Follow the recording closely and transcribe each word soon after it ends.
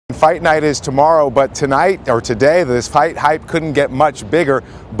Fight night is tomorrow, but tonight or today, this fight hype couldn't get much bigger.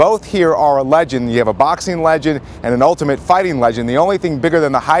 Both here are a legend. You have a boxing legend and an ultimate fighting legend. The only thing bigger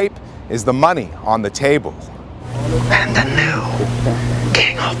than the hype is the money on the table. And the new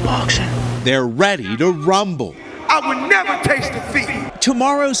king of boxing. They're ready to rumble. I would never taste defeat.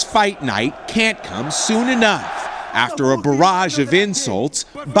 Tomorrow's fight night can't come soon enough. After a barrage of insults,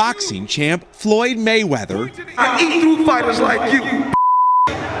 boxing champ Floyd Mayweather, I eat through fighters like you.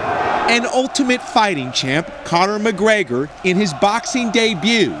 and ultimate fighting champ Conor McGregor in his boxing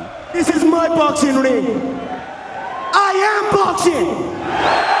debut. This is my boxing ring. I am boxing.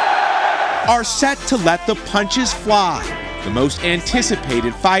 Are set to let the punches fly. The most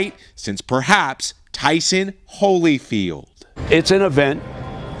anticipated fight since perhaps Tyson Holyfield. It's an event.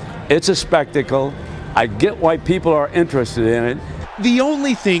 It's a spectacle. I get why people are interested in it. The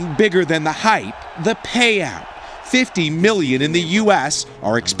only thing bigger than the hype, the payout. 50 million in the U.S.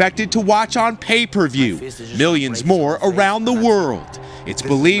 are expected to watch on pay-per-view. Millions more around the world. It's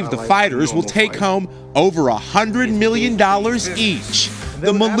believed the fighters will take home over $100 million each.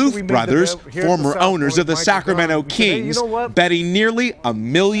 The Maloof brothers, former owners of the Sacramento Kings, betting nearly $1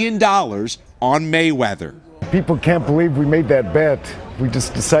 million on Mayweather. People can't believe we made that bet. We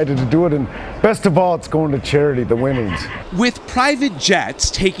just decided to do it, and best of all, it's going to charity, the winnings. With private jets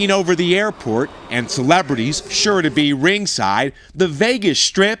taking over the airport and celebrities sure to be ringside, the Vegas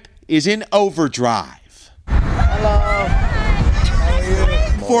Strip is in overdrive. Hello. How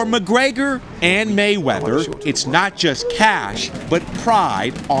are you? For McGregor and Mayweather, it's not just cash, but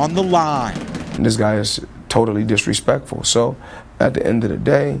pride on the line. This guy is totally disrespectful, so at the end of the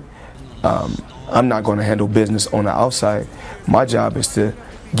day, I'm not going to handle business on the outside. My job is to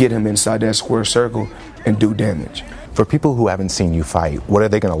get him inside that square circle and do damage. For people who haven't seen you fight, what are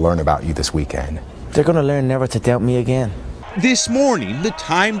they going to learn about you this weekend? They're going to learn never to doubt me again. This morning, the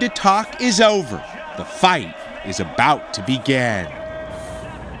time to talk is over. The fight is about to begin.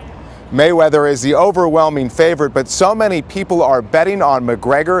 Mayweather is the overwhelming favorite, but so many people are betting on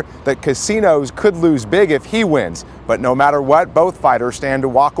McGregor that casinos could lose big if he wins. But no matter what, both fighters stand to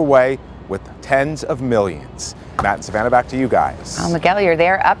walk away with tens of millions. Matt and Savannah, back to you guys. Oh, Miguel, you're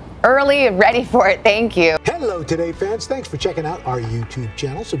there up early and ready for it. Thank you. Hello, Today fans. Thanks for checking out our YouTube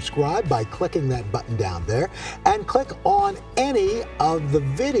channel. Subscribe by clicking that button down there and click on any of the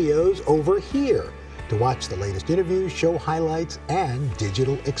videos over here to watch the latest interviews, show highlights, and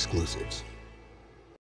digital exclusives.